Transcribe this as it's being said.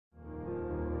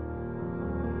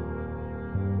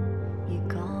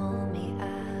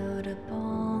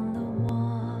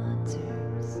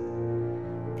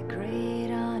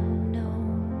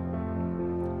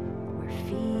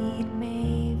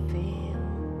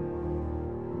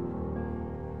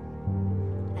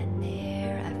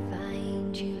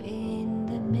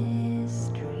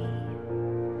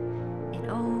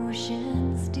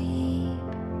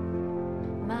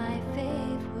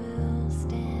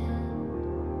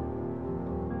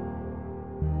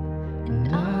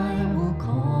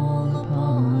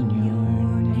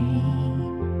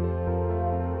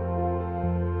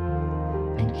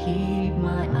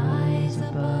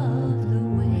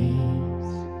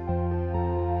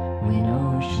When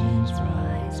oceans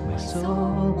rise, my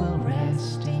soul will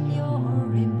rest in your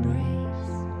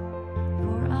embrace.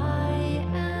 For I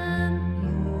am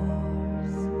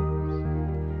yours,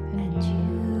 and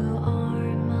you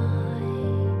are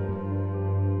mine.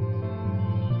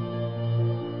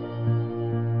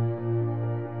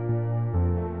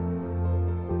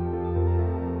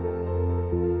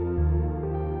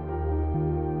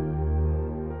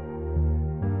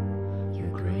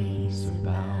 Your grace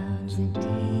abounds in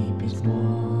deepest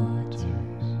waters.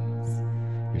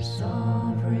 Your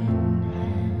sovereign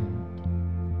hand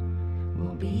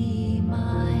will be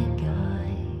my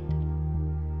guide.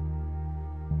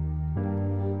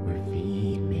 Where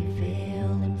feet may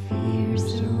fail and fear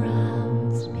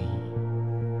surrounds me,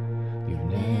 you've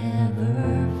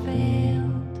never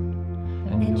failed,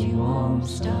 and you won't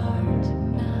start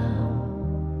now.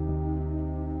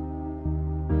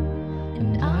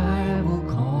 And I will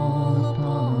call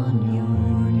upon your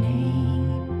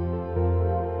name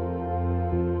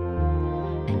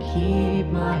and keep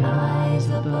my eyes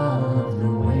above the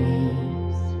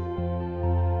waves.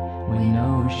 When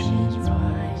oceans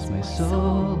rise, my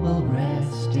soul will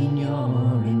rest in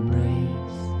your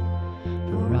embrace.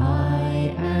 For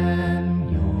I am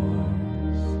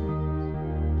yours,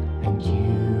 and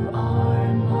you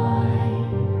are mine.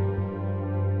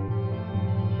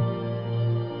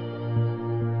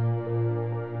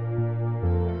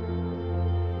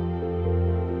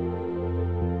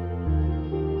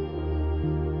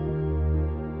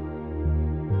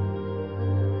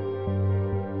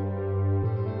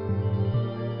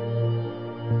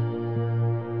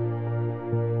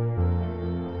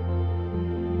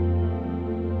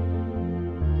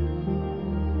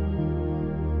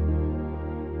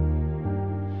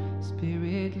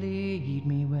 Spirit, lead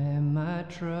me where my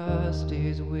trust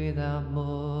is without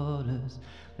borders.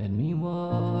 Let me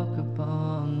walk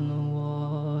upon the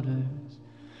waters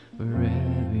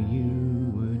wherever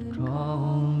you would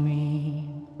call me.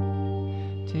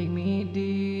 Take me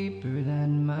deeper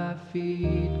than my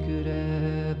feet could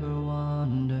ever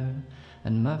wander,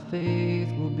 and my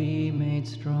faith will be made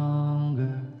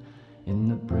stronger in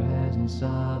the presence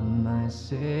of my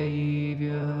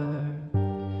Savior.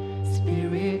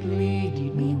 Spirit,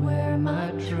 lead me where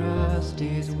my trust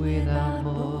is without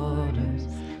borders.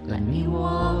 Let me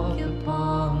walk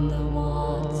upon the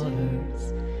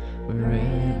waters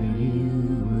wherever you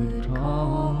would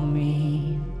call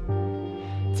me.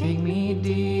 Take me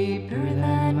deeper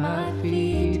than my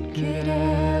feet could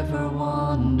ever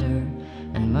wander,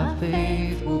 and my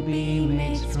faith will be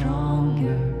made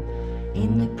stronger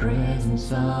in the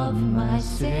presence of my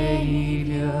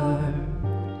Savior.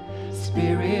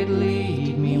 Spirit,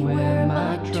 lead me where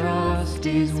my trust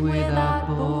is without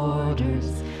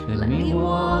borders. Let me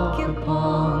walk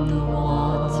upon the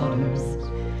waters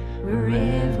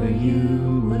wherever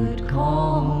you would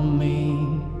call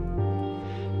me.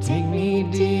 Take me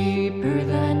deeper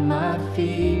than my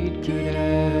feet could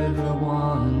ever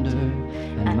wander,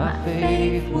 and my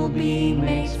faith will be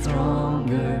made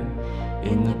stronger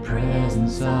in the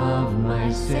presence of my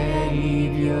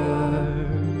Savior.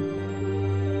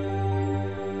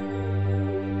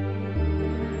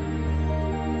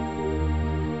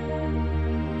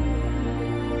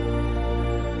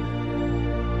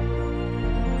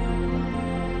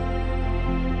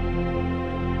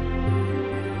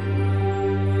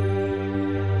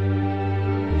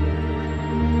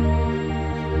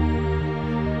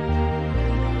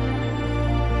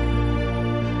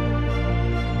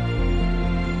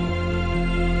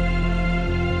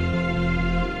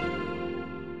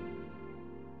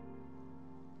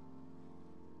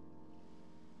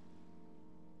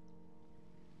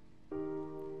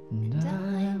 And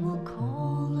I will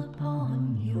call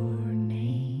upon your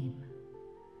name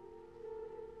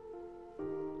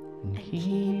and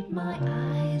keep my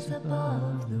eyes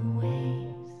above the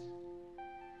waves.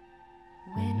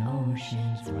 When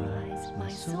oceans rise, my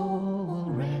soul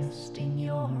will rest in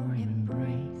your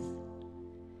embrace.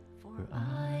 For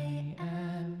I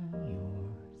am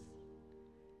yours,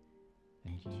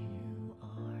 and you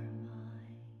are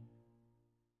mine.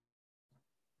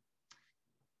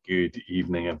 Good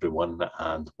evening, everyone,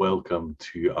 and welcome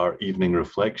to our evening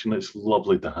reflection. It's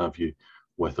lovely to have you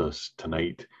with us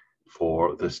tonight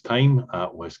for this time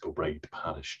at West Kilbride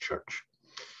Parish Church.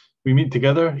 We meet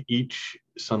together each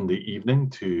Sunday evening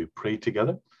to pray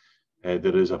together.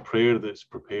 There is a prayer that's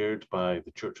prepared by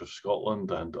the Church of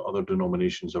Scotland and other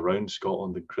denominations around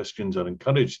Scotland, and Christians are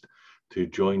encouraged to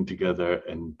join together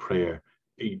in prayer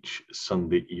each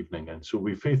Sunday evening. And so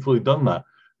we've faithfully done that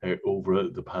over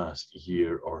the past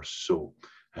year or so,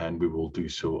 and we will do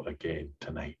so again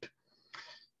tonight.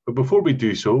 But before we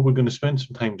do so, we're going to spend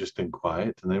some time just in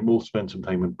quiet, and then we'll spend some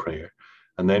time in prayer.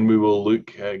 And then we will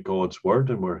look at God's word,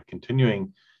 and we're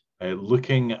continuing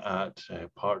looking at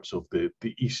parts of the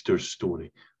Easter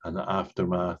story and the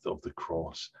aftermath of the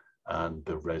cross and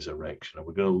the resurrection. And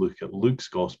we're going to look at Luke's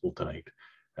gospel tonight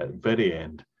at the very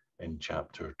end in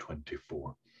chapter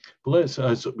 24. But let's,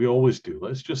 as we always do,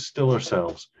 let's just still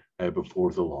ourselves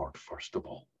before the Lord first of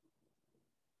all.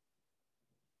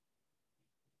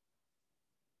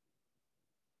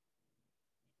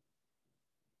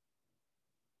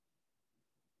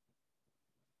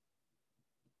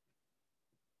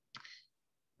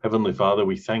 Heavenly Father,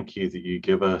 we thank you that you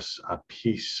give us a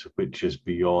peace which is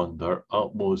beyond our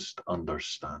utmost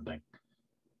understanding.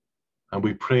 And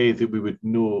we pray that we would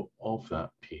know of that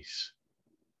peace.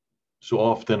 So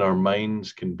often our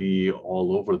minds can be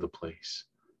all over the place.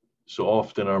 So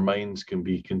often our minds can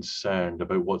be concerned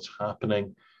about what's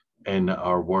happening in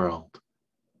our world,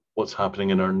 what's happening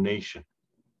in our nation,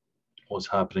 what's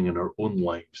happening in our own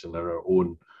lives and in our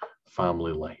own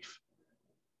family life.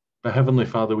 But Heavenly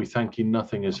Father, we thank you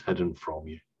nothing is hidden from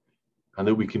you, and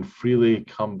that we can freely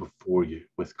come before you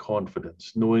with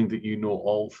confidence, knowing that you know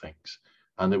all things,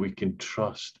 and that we can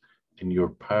trust in your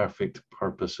perfect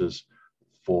purposes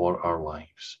for our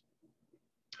lives.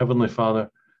 Heavenly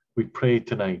Father, we pray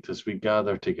tonight as we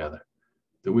gather together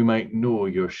that we might know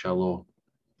your shalom,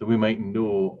 that we might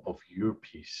know of your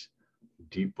peace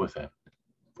deep within.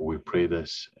 For we pray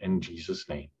this in Jesus'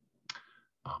 name.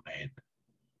 Amen.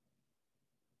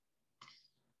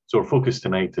 So our focus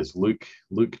tonight is Luke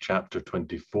chapter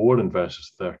 24 and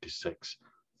verses 36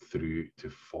 through to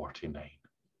 49.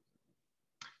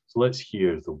 So let's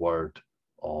hear the word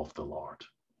of the Lord.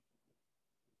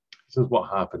 This is what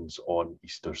happens on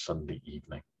Easter Sunday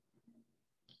evening.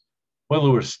 While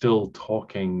they were still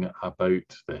talking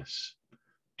about this,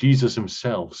 Jesus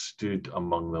himself stood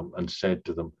among them and said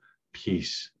to them,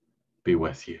 "Peace be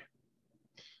with you."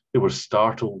 They were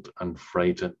startled and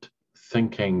frightened,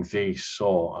 thinking they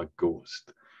saw a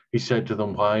ghost. He said to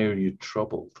them, "Why are you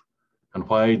troubled? And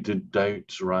why do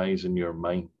doubts rise in your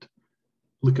mind?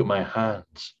 Look at my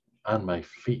hands and my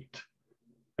feet.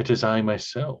 It is I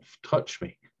myself. Touch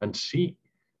me and see.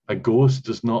 A ghost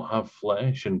does not have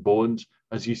flesh and bones,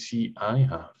 as you see I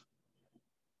have."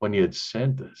 When he had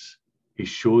said this, he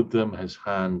showed them his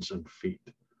hands and feet.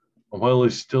 And while they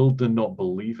still did not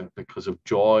believe it because of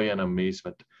joy and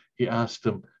amazement, he asked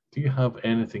them, "Do you have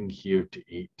anything here to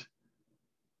eat?"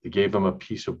 They gave him a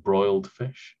piece of broiled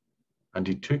fish, and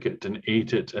he took it and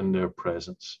ate it in their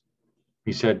presence.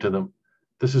 He said to them,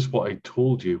 "This is what I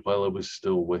told you while I was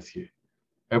still with you.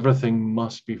 Everything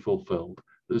must be fulfilled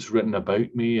that is written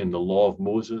about me in the law of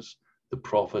Moses, the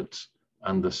prophets,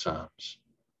 and the Psalms."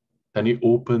 Then he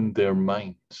opened their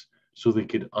minds so they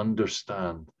could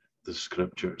understand the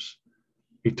scriptures.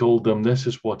 He told them, "This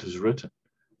is what is written.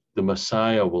 The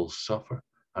Messiah will suffer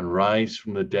and rise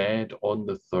from the dead on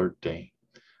the third day,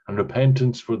 and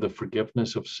repentance for the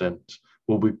forgiveness of sins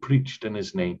will be preached in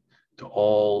his name to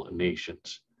all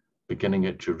nations, beginning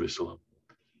at Jerusalem.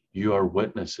 You are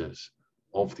witnesses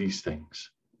of these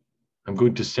things. I'm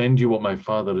going to send you what my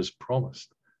Father has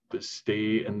promised, but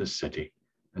stay in the city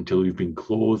until you've been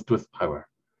clothed with power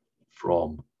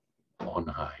from on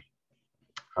high."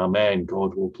 Amen.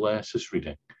 God will bless this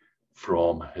reading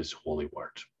from his holy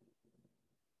word.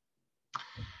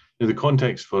 Now, the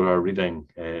context for our reading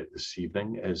this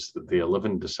evening is that the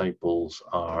 11 disciples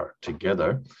are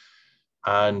together,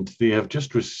 and they have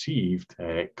just received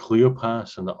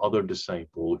Cleopas and the other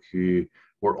disciple who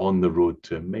were on the road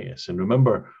to Emmaus. And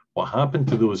remember what happened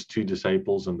to those two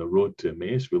disciples on the road to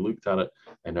Emmaus. We looked at it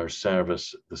in our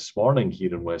service this morning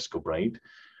here in West Kilbride.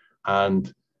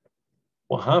 And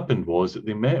what happened was that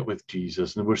they met with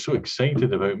Jesus, and they were so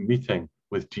excited about meeting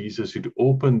with Jesus, who'd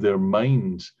opened their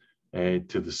minds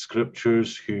to the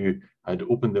scriptures, who had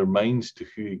opened their minds to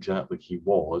who exactly he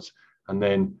was. And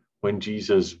then when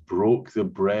Jesus broke the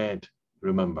bread,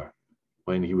 remember,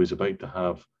 when he was about to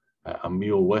have a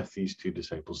meal with these two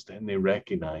disciples, then they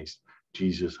recognized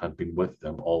Jesus had been with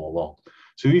them all along.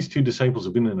 So these two disciples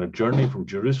have been on a journey from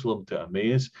Jerusalem to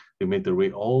Emmaus. They made their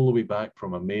way all the way back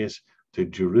from Emmaus to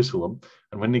Jerusalem.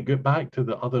 And when they get back to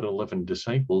the other 11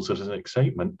 disciples, there's an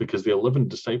excitement because the 11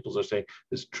 disciples are saying,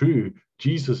 "It's true,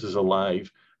 Jesus is alive."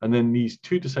 And then these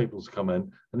two disciples come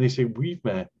in and they say, "We've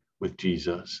met with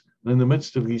Jesus." And in the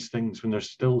midst of these things, when they're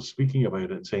still speaking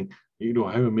about it and saying, "You know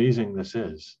how amazing this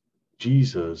is,"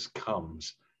 Jesus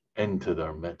comes into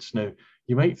their midst. Now,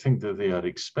 you might think that they are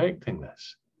expecting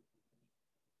this.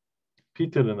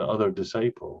 Peter and the other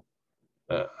disciple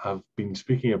have been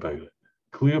speaking about it.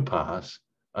 Cleopas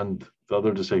and the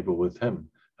other disciple with him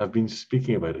have been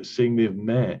speaking about it, saying they've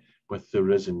met with the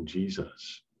risen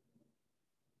Jesus.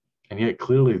 And yet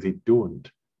clearly they don't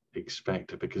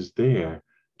expect it, because there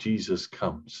Jesus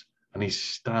comes and he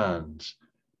stands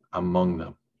among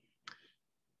them.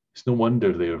 It's no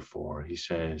wonder, therefore, he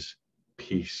says,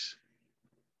 peace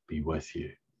be with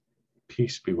you.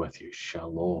 Peace be with you.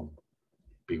 Shalom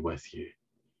be with you.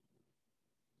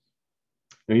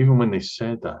 Now, even when they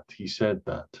said that, he said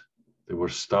that, they were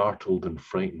startled and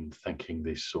frightened, thinking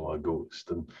they saw a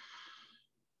ghost. And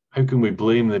how can we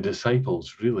blame the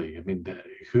disciples, really? I mean,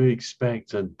 who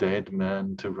expects a dead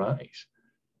man to rise?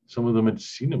 Some of them had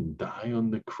seen him die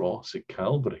on the cross at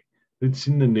Calvary. They'd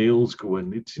seen the nails go in.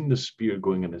 They'd seen the spear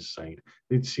going in his side.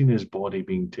 They'd seen his body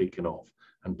being taken off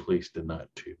and placed in that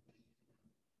tomb.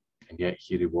 And yet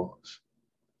here he was,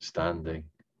 standing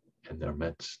in their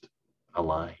midst,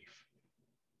 alive.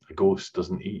 A ghost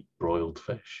doesn't eat broiled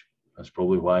fish. That's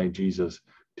probably why Jesus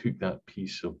took that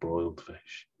piece of broiled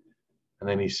fish. And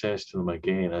then he says to them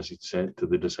again, as he'd said to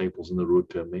the disciples on the road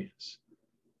to Emmaus,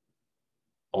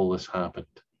 all this happened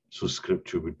so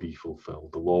scripture would be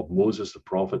fulfilled. The law of Moses, the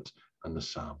prophets, and the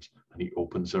Psalms. And he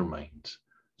opens their minds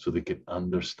so they can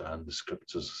understand the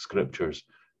scriptures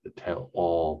that tell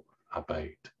all about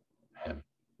him.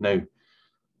 Now,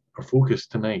 our focus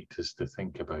tonight is to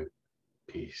think about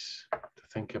peace,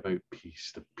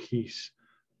 the peace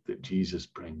that Jesus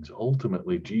brings.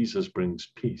 Ultimately, Jesus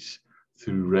brings peace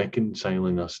through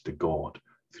reconciling us to God,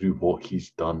 through what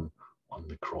he's done on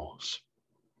the cross.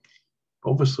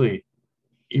 Obviously,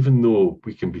 even though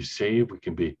we can be saved, we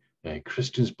can be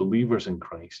Christians, believers in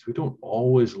Christ, we don't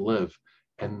always live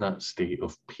in that state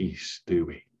of peace, do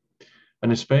we?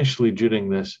 And especially during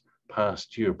this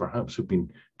past year, perhaps we've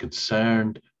been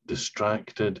concerned,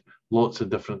 distracted, lots of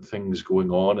different things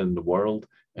going on in the world,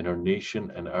 in our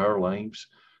nation, in our lives.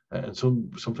 And so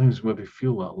sometimes we maybe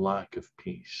feel that lack of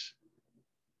peace.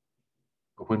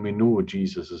 But when we know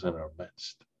Jesus is in our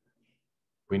midst,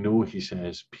 we know he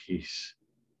says, peace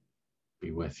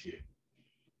be with you.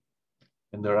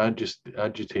 In their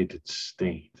agitated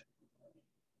state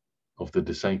of the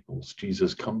disciples,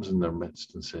 Jesus comes in their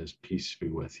midst and says, peace be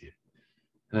with you.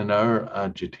 And in our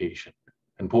agitation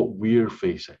and what we're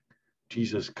facing,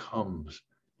 Jesus comes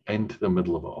into the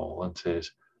middle of it all and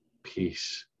says,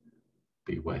 peace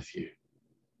be with you.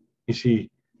 You see,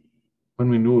 when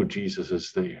we know Jesus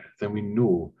is there, then we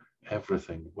know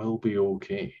everything will be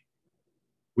okay.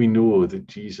 We know that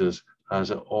Jesus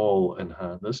has it all in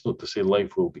hand. That's not to say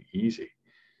life will be easy,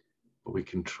 but we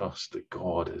can trust that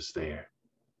God is there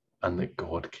and that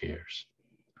God cares.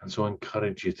 And so I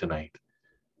encourage you tonight,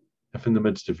 if in the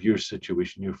midst of your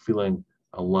situation you're feeling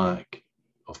a lack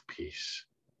of peace,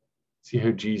 see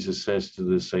how Jesus says to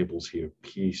the disciples here,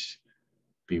 peace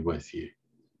be with you.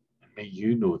 And may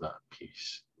you know that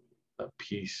peace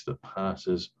that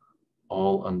passes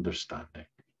all understanding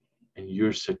in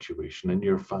your situation, in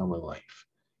your family life,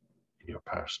 in your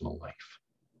personal life.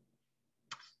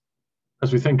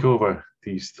 As we think over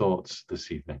these thoughts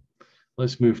this evening,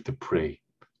 let's move to pray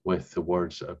with the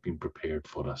words that have been prepared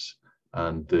for us.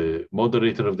 And the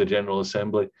moderator of the General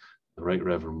Assembly, the Right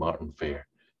Reverend Martin Fair,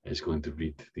 is going to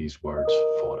read these words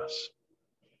for us.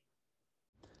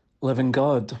 Living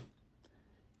God,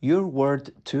 your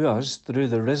word to us through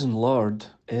the risen Lord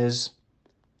is,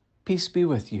 peace be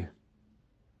with you.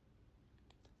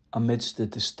 Amidst the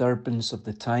disturbance of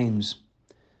the times,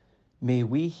 may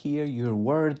we hear your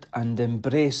word and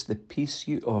embrace the peace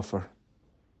you offer.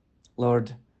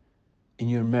 Lord, in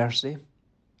your mercy,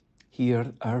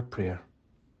 hear our prayer.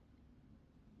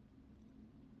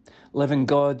 Living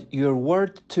God, your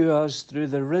word to us through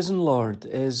the risen Lord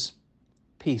is,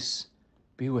 peace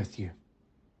be with you.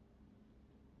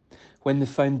 When the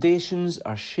foundations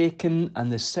are shaken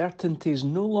and the certainties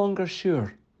no longer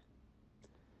sure,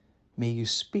 may you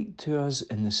speak to us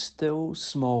in the still,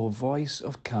 small voice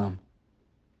of calm.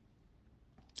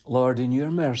 Lord, in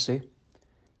your mercy,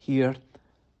 hear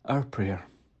our prayer.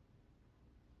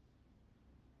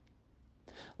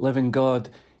 Living God,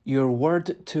 your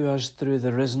word to us through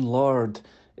the risen Lord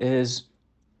is,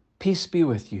 peace be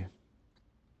with you.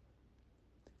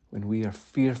 When we are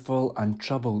fearful and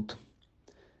troubled,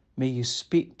 may you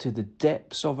speak to the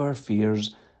depths of our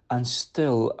fears and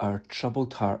still our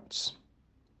troubled hearts.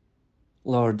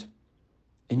 Lord,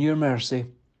 in your mercy,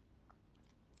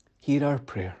 hear our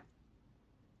prayer.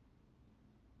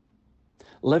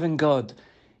 Living God,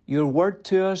 your word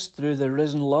to us through the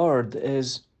risen Lord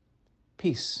is,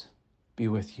 peace be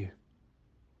with you.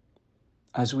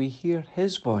 As we hear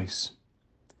his voice,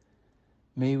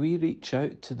 may we reach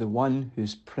out to the one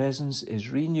whose presence is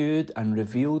renewed and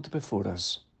revealed before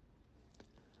us.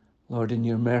 Lord, in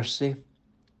your mercy,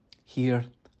 hear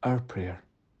our prayer.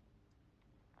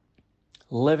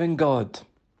 Living God,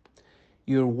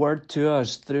 your word to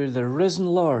us through the risen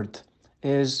Lord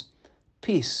is,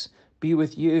 peace be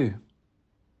with you.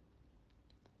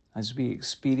 As we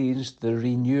experience the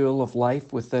renewal of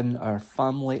life within our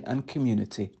family and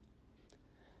community,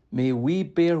 may we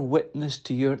bear witness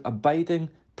to your abiding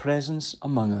presence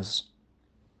among us.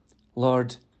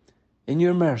 Lord, in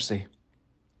your mercy,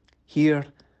 hear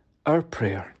our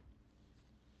prayer.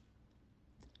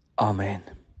 Amen.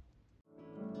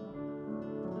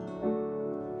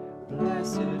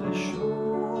 Blessed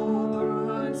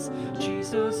assurance,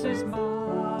 Jesus is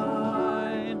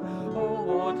mine. Oh,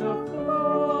 what a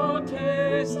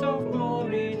foretaste of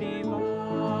glory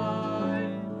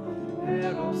divine.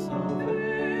 Heir of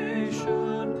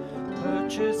salvation,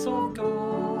 purchase of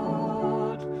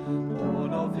God,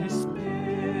 born of his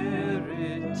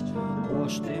Spirit,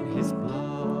 washed in his blood.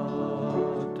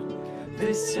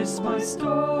 This is my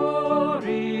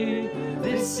story,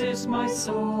 this is my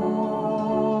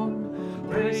song,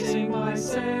 praising my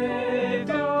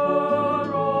Savior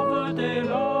all the day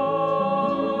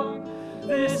long.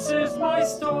 This is my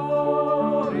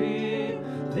story,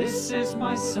 this is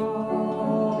my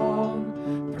song,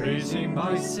 praising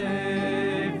my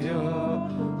Savior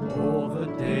all the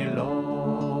day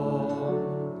long.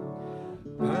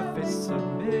 Perfect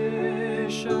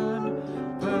submission,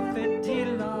 perfect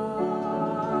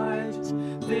delight,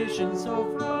 visions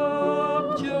of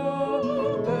rapture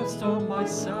burst on my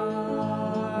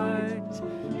sight.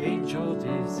 Angel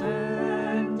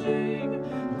descending,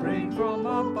 bring from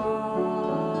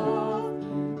above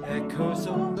echoes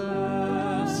of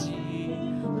mercy,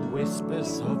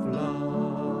 whispers of love.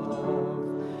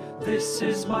 This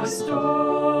is my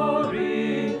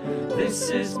story, this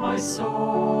is my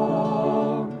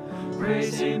song,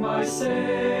 praising my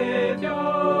Savior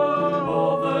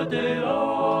all the day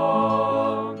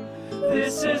long.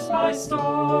 This is my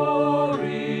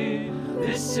story,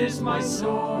 this is my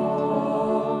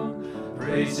song,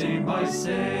 praising my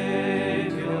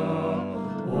Savior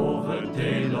all the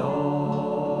day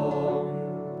long.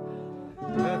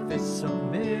 Perfect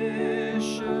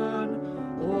submission,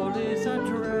 all is at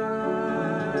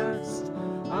rest.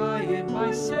 I in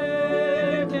my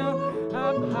Savior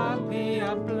am happy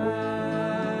and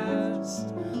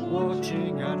blessed,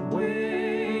 watching and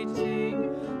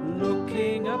waiting,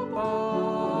 looking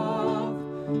above,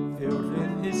 filled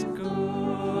with his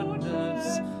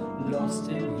goodness, lost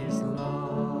in his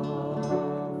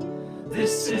love.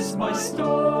 This is my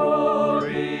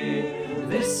story,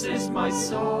 this is my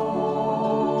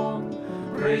song,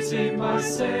 praising my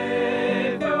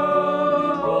Savior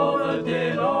all the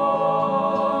day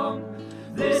long.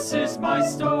 This is my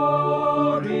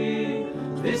story,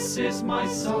 this is my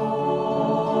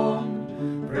song,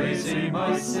 praising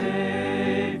my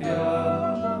Savior